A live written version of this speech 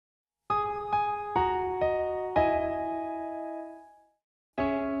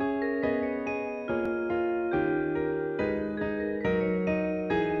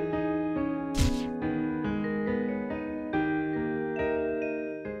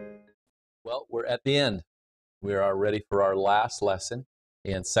Well, we're at the end. We are ready for our last lesson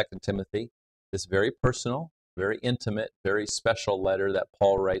in Second Timothy, this very personal, very intimate, very special letter that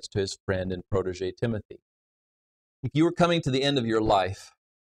Paul writes to his friend and protege Timothy. If you were coming to the end of your life,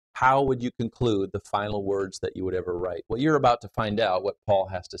 how would you conclude the final words that you would ever write? Well, you're about to find out what Paul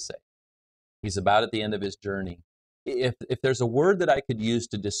has to say. He's about at the end of his journey. If there's a word that I could use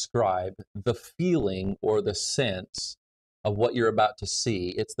to describe the feeling or the sense of what you're about to see,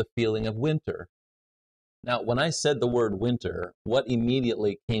 it's the feeling of winter. Now, when I said the word winter, what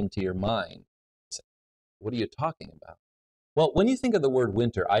immediately came to your mind? What are you talking about? Well, when you think of the word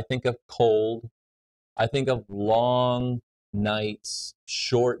winter, I think of cold. I think of long nights,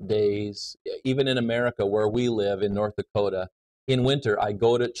 short days. Even in America, where we live in North Dakota, in winter, I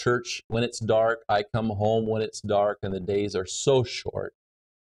go to church when it's dark. I come home when it's dark, and the days are so short.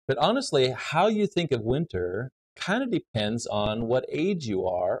 But honestly, how you think of winter kind of depends on what age you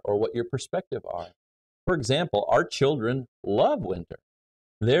are or what your perspective are. For example, our children love winter.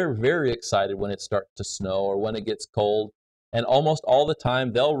 They're very excited when it starts to snow or when it gets cold. And almost all the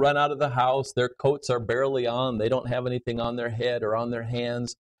time, they'll run out of the house. Their coats are barely on. They don't have anything on their head or on their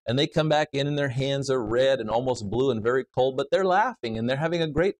hands. And they come back in and their hands are red and almost blue and very cold, but they're laughing and they're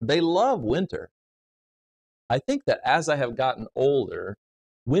having they love winter. I think that as I have gotten older,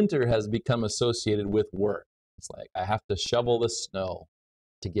 winter has become associated with work. It's like I have to shovel the snow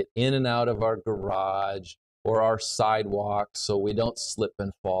to get in and out of our garage or our sidewalk so we don't slip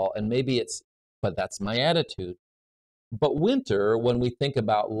and fall. And but that's my attitude. But winter, when we think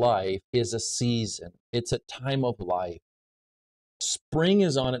about life, is a season. It's a time of life. Spring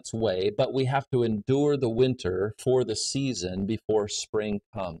is on its way, but we have to endure the winter for the season before spring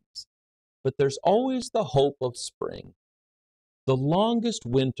comes. But there's always the hope of spring. The longest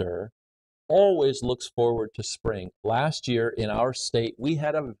winter always looks forward to spring. Last year in our state, we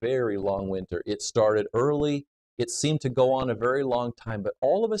had a very long winter. It started early. It seemed to go on a very long time, but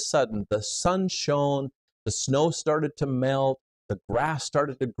all of a sudden the sun shone, the snow started to melt, the grass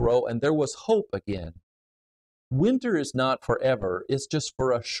started to grow, and there was hope again. Winter is not forever. It's just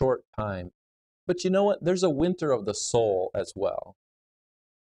for a short time. But you know what? There's a winter of the soul as well.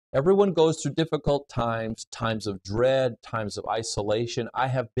 Everyone goes through difficult times, times of dread, times of isolation. I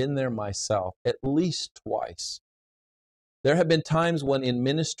have been there myself at least twice. There have been times when in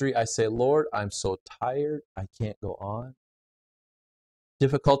ministry I say, Lord, I'm so tired, I can't go on.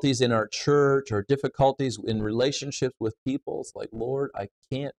 Difficulties in our church or difficulties in relationships with people. It's like, Lord, I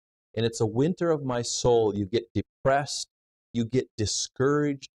can't. And it's a winter of my soul. You get depressed, you get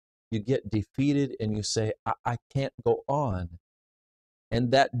discouraged, you get defeated, and you say, I can't go on.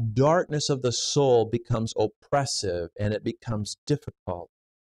 And that darkness of the soul becomes oppressive and it becomes difficult.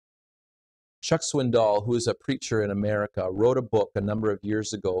 Chuck Swindoll, who is a preacher in America, wrote a book a number of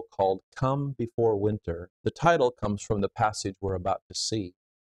years ago called Come Before Winter. The title comes from the passage we're about to see.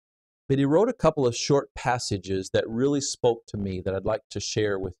 But he wrote a couple of short passages that really spoke to me that I'd like to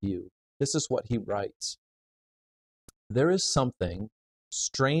share with you. This is what he writes. There is something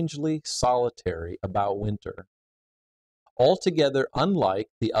strangely solitary about winter. Altogether unlike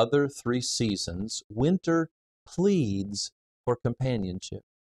the other three seasons, winter pleads for companionship.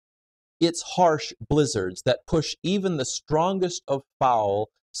 Its harsh blizzards that push even the strongest of foul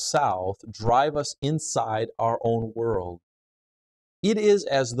south drive us inside our own world. It is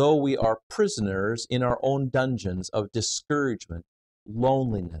as though we are prisoners in our own dungeons of discouragement,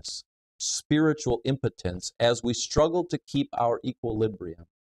 loneliness, spiritual impotence as we struggle to keep our equilibrium,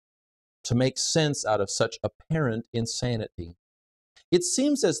 to make sense out of such apparent insanity. It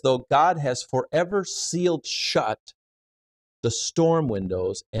seems as though God has forever sealed shut the storm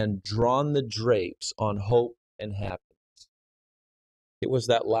windows and drawn the drapes on hope and happiness. It was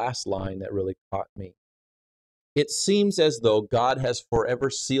that last line that really caught me. It seems as though God has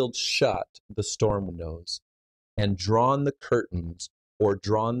forever sealed shut the storm windows and drawn the curtains or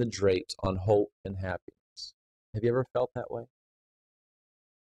drawn the drapes on hope and happiness. Have you ever felt that way?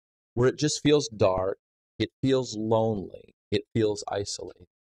 Where it just feels dark, it feels lonely, it feels isolated.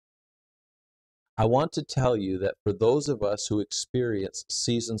 I want to tell you that for those of us who experience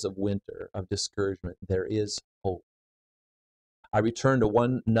seasons of winter, of discouragement, there is hope. I return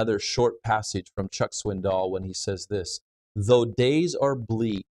to another short passage from Chuck Swindoll when he says this, though days are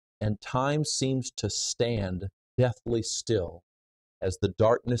bleak and time seems to stand deathly still, as the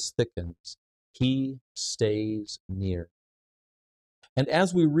darkness thickens, he stays near. And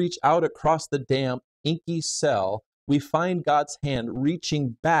as we reach out across the damp, inky cell, we find God's hand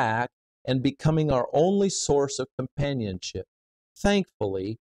reaching back and becoming our only source of companionship.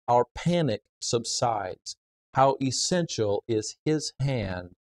 Thankfully, our panic subsides. How essential is His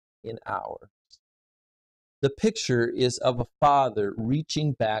hand in ours. The picture is of a father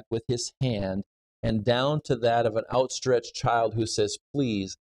reaching back with his hand and down to that of an outstretched child who says,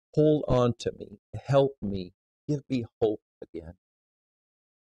 please hold on to me, help me, give me hope again.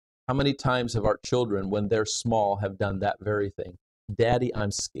 How many times have our children, when they're small, have done that very thing? Daddy,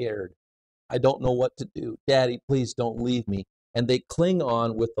 I'm scared. I don't know what to do. Daddy, please don't leave me. And they cling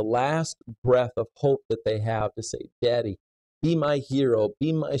on with the last breath of hope that they have to say, Daddy, be my hero,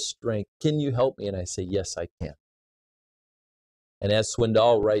 be my strength. Can you help me? And I say, yes, I can. And as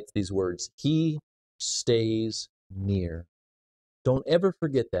Swindoll writes these words, he stays near. Don't ever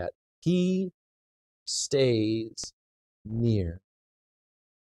forget that. He stays near.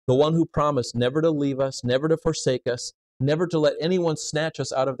 The one who promised never to leave us, never to forsake us, never to let anyone snatch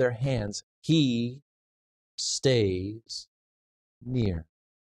us out of their hands. He stays near.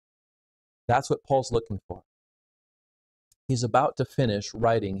 That's what Paul's looking for. He's about to finish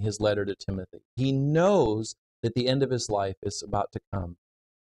writing his letter to Timothy. He knows that the end of his life is about to come.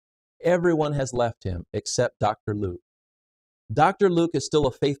 Everyone has left him except Dr. Luke. Dr. Luke is still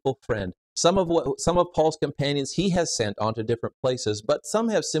a faithful friend. Some of Paul's companions he has sent on to different places, but some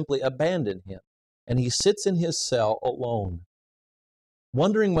have simply abandoned him, and he sits in his cell alone,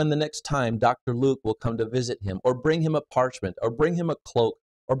 wondering when the next time Dr. Luke will come to visit him, or bring him a parchment, or bring him a cloak,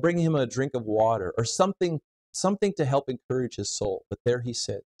 or bring him a drink of water, or something to help encourage his soul. But there he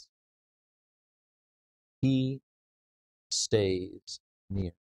sits. He stays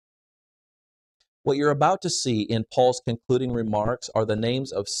near. What you're about to see in Paul's concluding remarks are the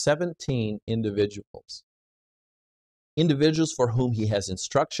names of 17 individuals. Individuals for whom he has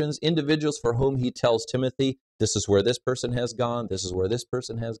instructions, individuals for whom he tells Timothy, this is where this person has gone, this is where this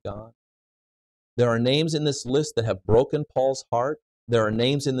person has gone. There are names in this list that have broken Paul's heart. There are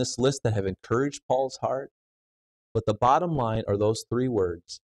names in this list that have encouraged Paul's heart. But the bottom line are those three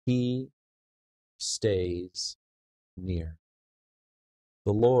words, he stays near.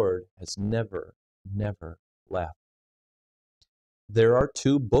 The Lord has never left. There are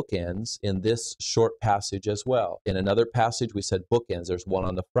two bookends in this short passage as well. In another passage, we said bookends. There's one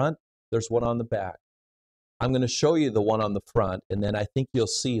on the front, there's one on the back. I'm going to show you the one on the front, and then I think you'll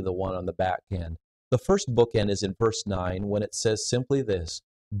see the one on the back end. The first bookend is in verse 9 when it says simply this,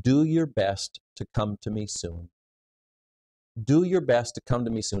 do your best to come to me soon. Do your best to come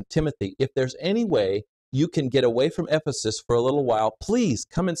to me soon. Timothy, if there's any way you can get away from Ephesus for a little while, please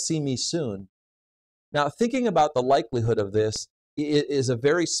come and see me soon. Now, thinking about the likelihood of this, it is a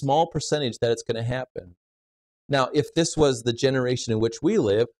very small percentage that it's going to happen. Now, if this was the generation in which we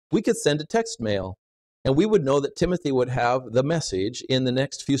live, we could send a text mail, and we would know that Timothy would have the message in the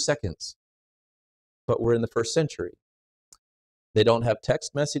next few seconds. But we're in the first century. They don't have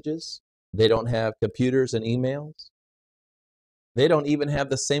text messages. They don't have computers and emails. They don't even have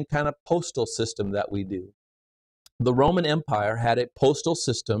the same kind of postal system that we do. The Roman Empire had a postal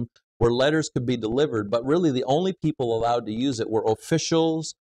system where letters could be delivered, but really the only people allowed to use it were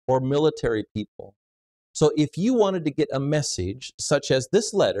officials or military people. So if you wanted to get a message, such as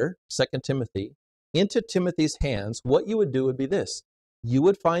this letter, 2 Timothy, into Timothy's hands, what you would do would be this. You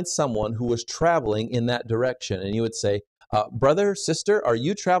would find someone who was traveling in that direction, and you would say, brother, sister, are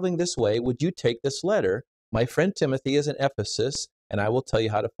you traveling this way? Would you take this letter? My friend Timothy is in Ephesus, and I will tell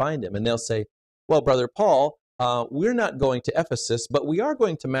you how to find him. And they'll say, well, Brother Paul, we're not going to Ephesus, but we are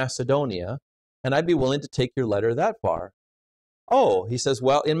going to Macedonia, and I'd be willing to take your letter that far. Oh, he says,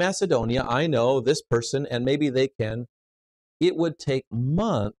 well, in Macedonia, I know this person, and maybe they can. It would take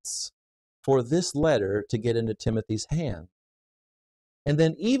months for this letter to get into Timothy's hand. And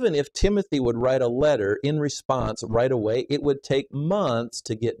then even if Timothy would write a letter in response right away, it would take months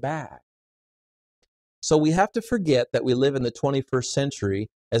to get back. So we have to forget that we live in the 21st century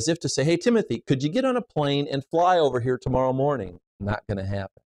as if to say, hey, Timothy, could you get on a plane and fly over here tomorrow morning? Not going to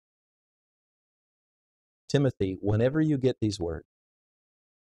happen. Timothy, whenever you get these words,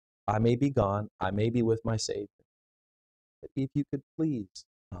 I may be gone, I may be with my Savior, but if you could please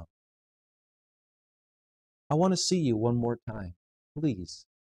come. I want to see you one more time. Please,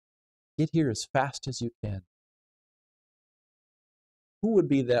 get here as fast as you can. Who would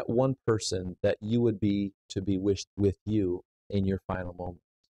be that one person that you would be to be wished with you in your final moments?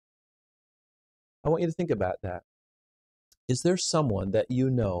 I want you to think about that. Is there someone that you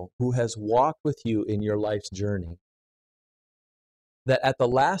know who has walked with you in your life's journey that at the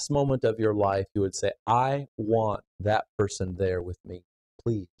last moment of your life you would say, I want that person there with me,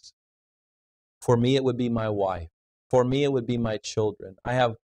 please? For me, it would be my wife. For me, it would be my children. I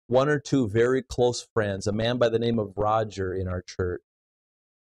have one or two very close friends, a man by the name of Roger in our church.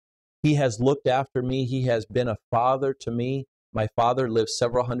 He has looked after me. He has been a father to me. My father lives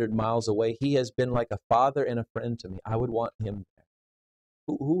several hundred miles away. He has been like a father and a friend to me. I would want him there.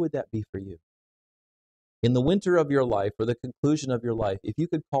 Who would that be for you? In the winter of your life or the conclusion of your life, if you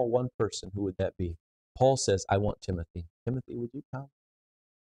could call one person, who would that be? Paul says, I want Timothy. Timothy, would you come?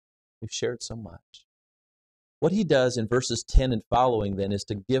 We've shared so much. What he does in verses 10 and following then is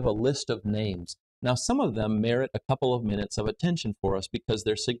to give a list of names. Now, some of them merit a couple of minutes of attention for us because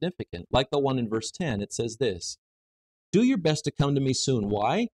they're significant. Like the one in verse 10, it says this, do your best to come to me soon.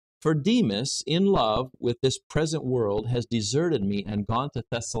 Why? For Demas, in love with this present world, has deserted me and gone to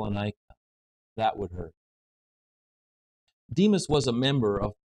Thessalonica. That would hurt. Demas was a member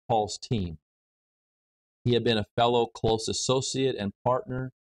of Paul's team. He had been a fellow close associate and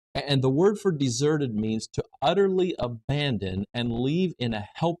partner. And the word for deserted means to utterly abandon and leave in a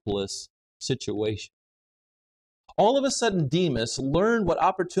helpless situation. All of a sudden, Demas learned what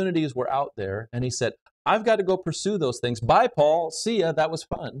opportunities were out there, and he said, I've got to go pursue those things. Bye, Paul. See ya. That was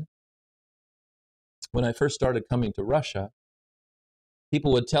fun. When I first started coming to Russia,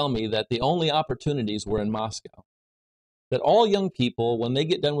 people would tell me that the only opportunities were in Moscow. That all young people, when they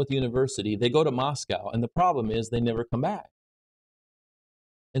get done with university, they go to Moscow, and the problem is they never come back.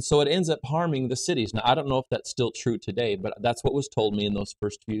 And so it ends up harming the cities. Now, I don't know if that's still true today, but that's what was told me in those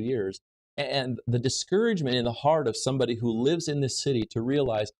first few years. And the discouragement in the heart of somebody who lives in this city to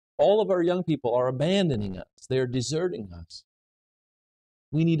realize all of our young people are abandoning us. They are deserting us.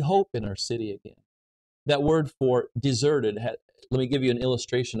 We need hope in our city again. That word for deserted, let me give you an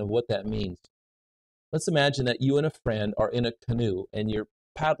illustration of what that means. Let's imagine that you and a friend are in a canoe and you're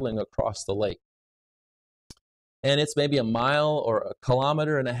paddling across the lake. And it's maybe a mile or a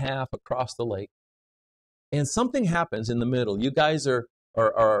kilometer and a half across the lake. And something happens in the middle. You guys are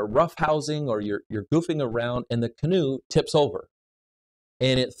roughhousing or you're goofing around, and the canoe tips over.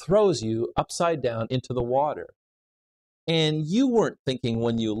 And it throws you upside down into the water. And you weren't thinking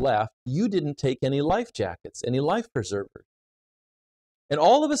when you left, you didn't take any life jackets, any life preservers. And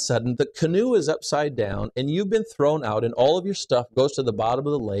all of a sudden, the canoe is upside down, and you've been thrown out, and all of your stuff goes to the bottom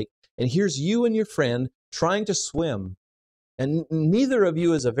of the lake. And here's you and your friend trying to swim. And neither of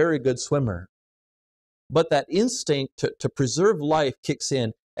you is a very good swimmer. But that instinct to preserve life kicks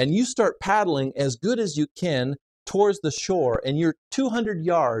in, and you start paddling as good as you can towards the shore, and you're 200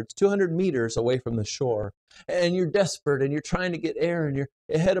 yards, 200 meters away from the shore, and you're desperate, and you're trying to get air, and you're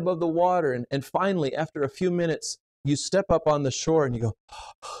head above the water, and finally, after a few minutes, you step up on the shore, and you go,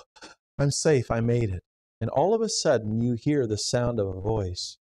 I'm safe, I made it. And all of a sudden, you hear the sound of a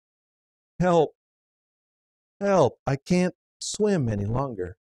voice. Help, help, I can't swim any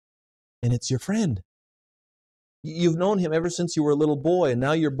longer. And it's your friend. You've known him ever since you were a little boy, and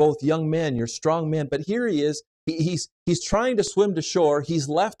now you're both young men, you're strong men, but here he is. He's trying to swim to shore. He's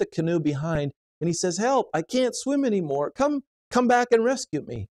left the canoe behind, and he says, help, I can't swim anymore. Come back and rescue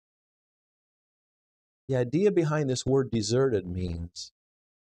me. The idea behind this word deserted means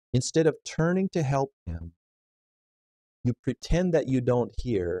instead of turning to help him, you pretend that you don't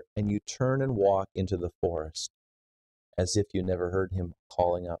hear, and you turn and walk into the forest as if you never heard him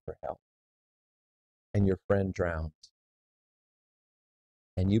calling out for help. And your friend drowns.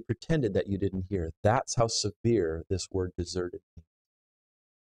 And you pretended that you didn't hear. That's how severe this word deserted means.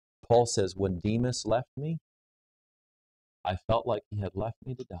 Paul says, when Demas left me, I felt like he had left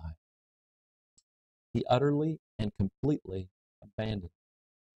me to die. He utterly and completely abandoned me.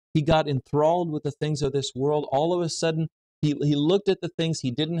 He got enthralled with the things of this world. All of a sudden, he looked at the things he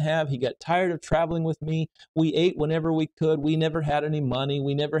didn't have. He got tired of traveling with me. We ate whenever we could. We never had any money.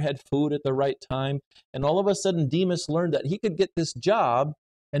 We never had food at the right time. And all of a sudden, Demas learned that he could get this job,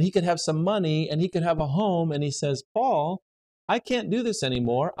 and he could have some money, and he could have a home. And he says, Paul, I can't do this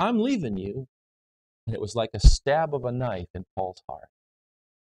anymore. I'm leaving you. And it was like a stab of a knife in Paul's heart.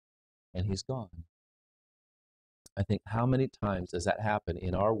 And he's gone. I think, how many times does that happen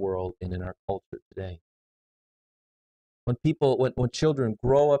in our world and in our culture today? When children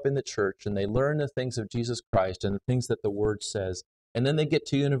grow up in the church and they learn the things of Jesus Christ and the things that the Word says, and then they get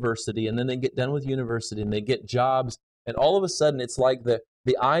to university, and then they get done with university, and they get jobs, and all of a sudden it's like the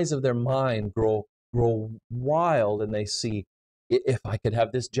eyes of their mind grow wild, and they see, if I could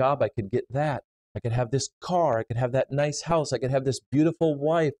have this job, I could get that. I could have this car, I could have that nice house, I could have this beautiful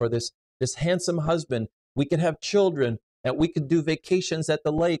wife or this handsome husband. We could have children, and we could do vacations at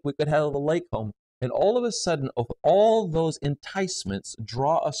the lake. We could have a lake home. And all of a sudden, all those enticements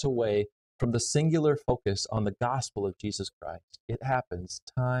draw us away from the singular focus on the gospel of Jesus Christ. It happens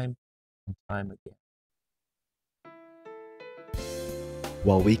time and time again.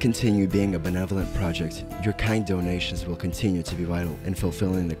 While we continue being a benevolent project, your kind donations will continue to be vital in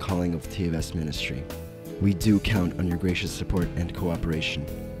fulfilling the calling of TVS ministry. We do count on your gracious support and cooperation.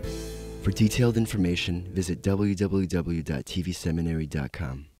 For detailed information, visit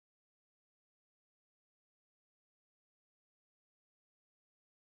www.tvseminary.com.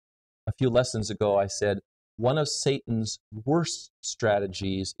 A few lessons ago, I said one of Satan's worst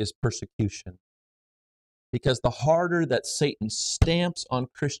strategies is persecution. Because the harder that Satan stamps on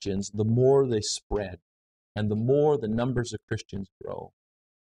Christians, the more they spread, and the more the numbers of Christians grow.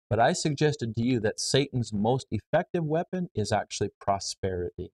 But I suggested to you that Satan's most effective weapon is actually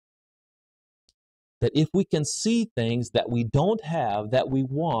prosperity. That if we can see things that we don't have, that we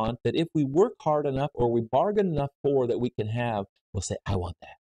want, that if we work hard enough or we bargain enough for that we can have, we'll say, I want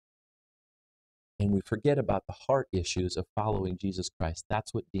that. And we forget about the heart issues of following Jesus Christ.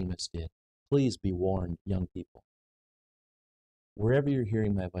 That's what Demas did. Please be warned, young people. Wherever you're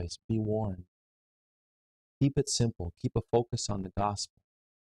hearing my voice, be warned. Keep it simple. Keep a focus on the gospel.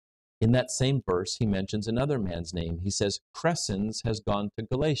 In that same verse, he mentions another man's name. He says, Crescens has gone to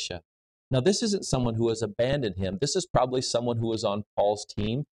Galatia. Now, this isn't someone who has abandoned him. This is probably someone who was on Paul's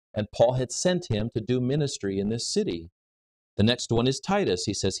team, and Paul had sent him to do ministry in this city. The next one is Titus.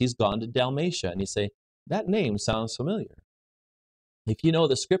 He says he's gone to Dalmatia. And you say, that name sounds familiar. If you know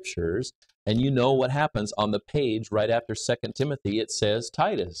the scriptures and you know what happens on the page right after 2 Timothy, it says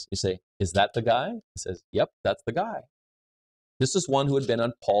Titus. You say, is that the guy? He says, yep, that's the guy. This is one who had been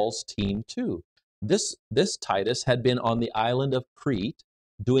on Paul's team too. This Titus had been on the island of Crete,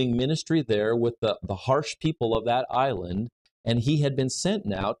 doing ministry there with the harsh people of that island, and he had been sent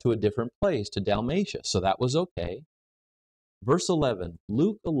now to a different place, to Dalmatia. So that was okay. Verse 11,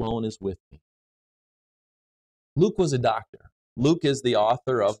 Luke alone is with me. Luke was a doctor. Luke is the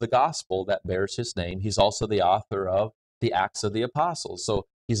author of the gospel that bears his name. He's also the author of the Acts of the Apostles. So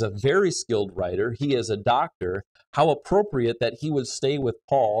he's a very skilled writer. He is a doctor. How appropriate that he would stay with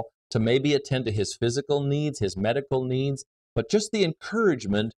Paul to maybe attend to his physical needs, his medical needs, but just the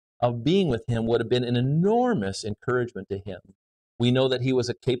encouragement of being with him would have been an enormous encouragement to him. We know that he was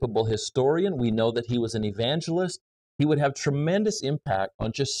a capable historian. We know that he was an evangelist. He would have tremendous impact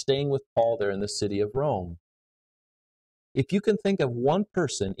on just staying with Paul there in the city of Rome. If you can think of one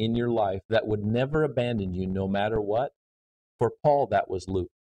person in your life that would never abandon you no matter what, for Paul, that was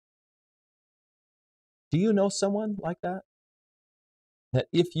Luke. Do you know someone like that? That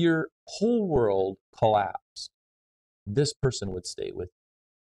if your whole world collapsed, this person would stay with you.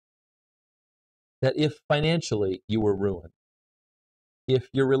 That if financially you were ruined, if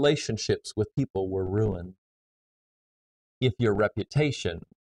your relationships with people were ruined, if your reputation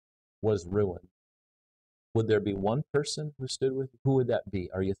was ruined, would there be one person who stood with you? Who would that be?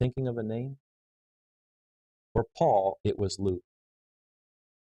 Are you thinking of a name? For Paul, it was Luke.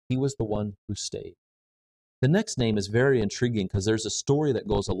 He was the one who stayed. The next name is very intriguing because there's a story that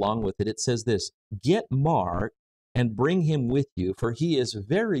goes along with it. It says this, get Mark and bring him with you, for he is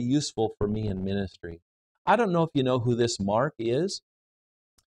very useful for me in ministry. I don't know if you know who this Mark is,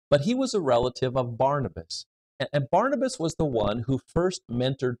 but he was a relative of Barnabas. And Barnabas was the one who first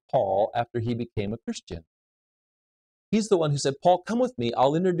mentored Paul after he became a Christian. He's the one who said, Paul, come with me.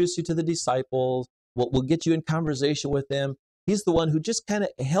 I'll introduce you to the disciples. We'll get you in conversation with them. He's the one who just kind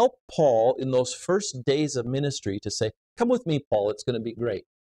of helped Paul in those first days of ministry to say, come with me, Paul. It's going to be great.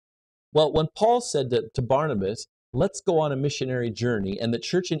 Well, when Paul said to Barnabas, let's go on a missionary journey, and the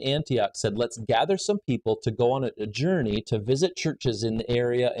church in Antioch said, let's gather some people to go on a journey to visit churches in the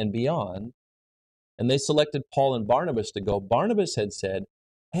area and beyond, and they selected Paul and Barnabas to go, Barnabas had said,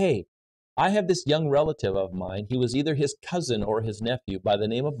 hey, I have this young relative of mine. He was either his cousin or his nephew by the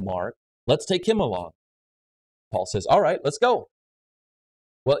name of Mark. Let's take him along. Paul says, all right, let's go.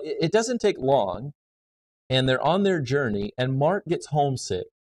 Well, it doesn't take long, and they're on their journey, and Mark gets homesick.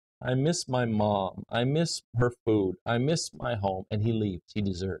 I miss my mom. I miss her food. I miss my home, and he leaves. He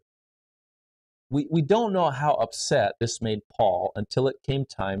deserts. We don't know how upset this made Paul until it came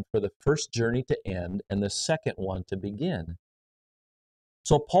time for the first journey to end and the second one to begin.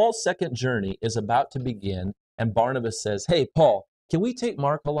 So Paul's second journey is about to begin, and Barnabas says, hey, Paul, can we take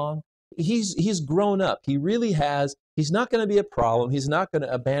Mark along? He's grown up. He really has. He's not going to be a problem. He's not going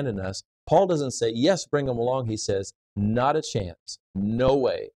to abandon us. Paul doesn't say, yes, bring him along. He says, not a chance. No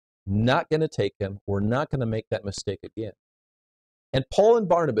way. Not going to take him. We're not going to make that mistake again. And Paul and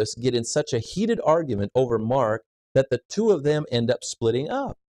Barnabas get in such a heated argument over Mark that the two of them end up splitting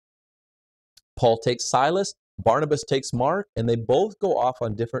up. Paul takes Silas, Barnabas takes Mark, and they both go off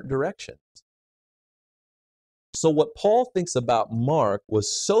on different directions. So what Paul thinks about Mark was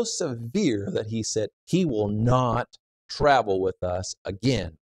so severe that he said, he will not travel with us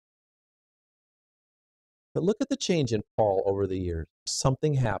again. But look at the change in Paul over the years.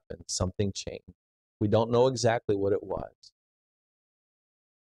 Something happened, something changed. We don't know exactly what it was.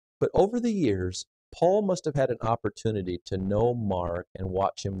 But over the years, Paul must have had an opportunity to know Mark and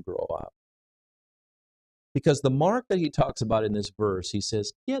watch him grow up. Because the Mark that he talks about in this verse, he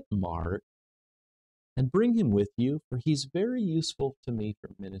says, get Mark and bring him with you, for he's very useful to me for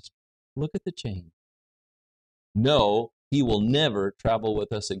ministry. Look at the change. No, he will never travel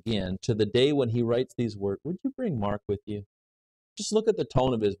with us again to the day when he writes these words. Would you bring Mark with you? Just look at the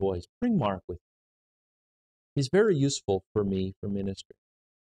tone of his voice. Bring Mark with you. He's very useful for me for ministry.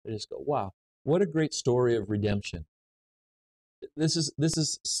 I just go, wow, what a great story of redemption. This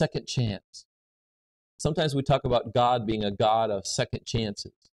is second chance. Sometimes we talk about God being a God of second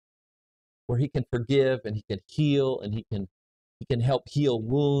chances, where he can forgive and he can heal and he can help heal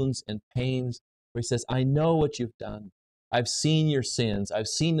wounds and pains, where he says, I know what you've done. I've seen your sins. I've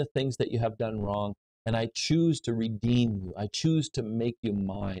seen the things that you have done wrong, and I choose to redeem you. I choose to make you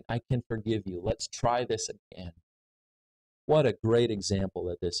mine. I can forgive you. Let's try this again. What a great example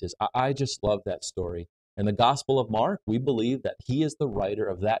that this is. I just love that story. And the Gospel of Mark, we believe that he is the writer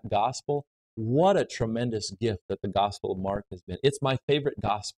of that gospel. What a tremendous gift that the Gospel of Mark has been. It's my favorite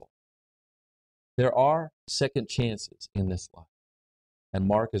gospel. There are second chances in this life. And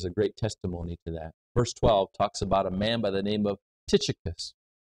Mark is a great testimony to that. Verse 12 talks about a man by the name of Tychicus.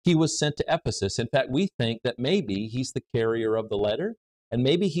 He was sent to Ephesus. In fact, we think that maybe he's the carrier of the letter, and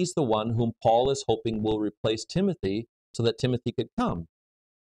maybe he's the one whom Paul is hoping will replace Timothy so that Timothy could come.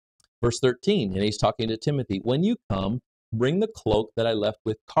 Verse 13, and he's talking to Timothy, when you come, bring the cloak that I left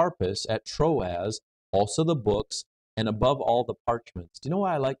with Carpus at Troas, also the books, and above all the parchments. Do you know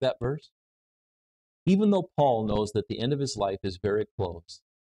why I like that verse? Even though Paul knows that the end of his life is very close,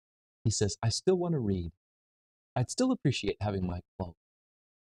 he says, I still want to read. I'd still appreciate having my cloak.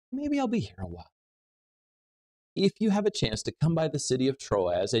 Maybe I'll be here a while. If you have a chance to come by the city of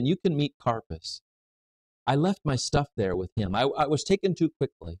Troas and you can meet Carpus, I left my stuff there with him. I was taken too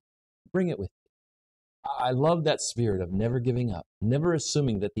quickly. Bring it with you. I love that spirit of never giving up, never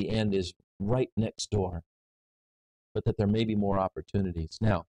assuming that the end is right next door, but that there may be more opportunities.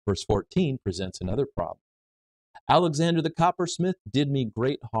 Now, verse 14 presents another problem. Alexander the coppersmith did me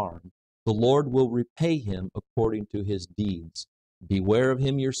great harm. The Lord will repay him according to his deeds. Beware of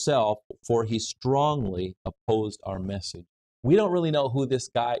him yourself, for he strongly opposed our message. We don't really know who this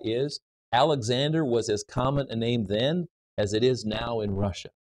guy is. Alexander was as common a name then as it is now in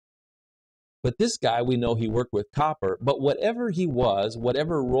Russia. But this guy, we know he worked with copper, but whatever he was,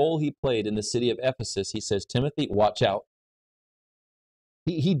 whatever role he played in the city of Ephesus, he says, Timothy, watch out.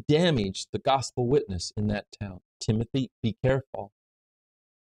 He damaged the gospel witness in that town. Timothy, be careful.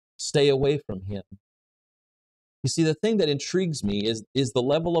 Stay away from him. You see, the thing that intrigues me is the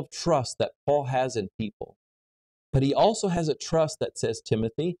level of trust that Paul has in people. But he also has a trust that says,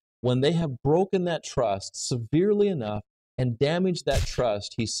 Timothy, when they have broken that trust severely enough and damaged that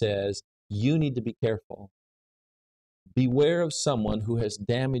trust, he says, you need to be careful. Beware of someone who has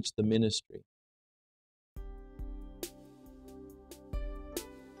damaged the ministry.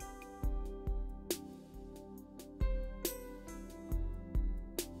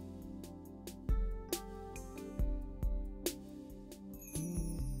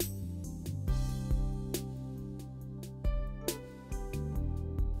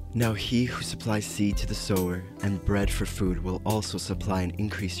 Now he who supplies seed to the sower and bread for food will also supply and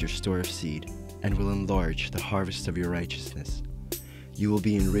increase your store of seed, and will enlarge the harvest of your righteousness. You will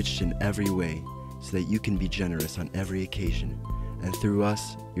be enriched in every way, so that you can be generous on every occasion, and through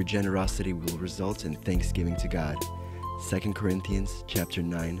us your generosity will result in thanksgiving to God. 2 Corinthians chapter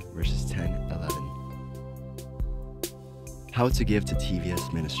 9, verses 10, 11. How to give to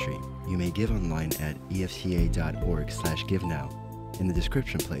TVS Ministry. You may give online at efca.org/givenow. In the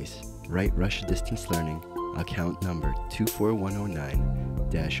description place, write Russia Distance Learning, account number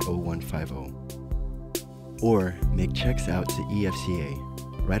 24109-0150. Or make checks out to EFCA.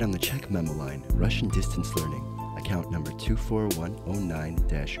 Write on the check memo line, Russian Distance Learning, account number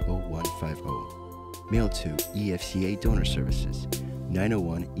 24109-0150. Mail to EFCA Donor Services,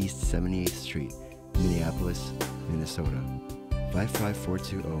 901 East 78th Street, Minneapolis, Minnesota,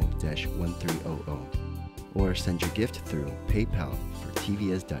 55420-1300. Or send your gift through PayPal for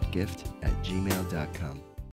tvs.gift@gmail.com.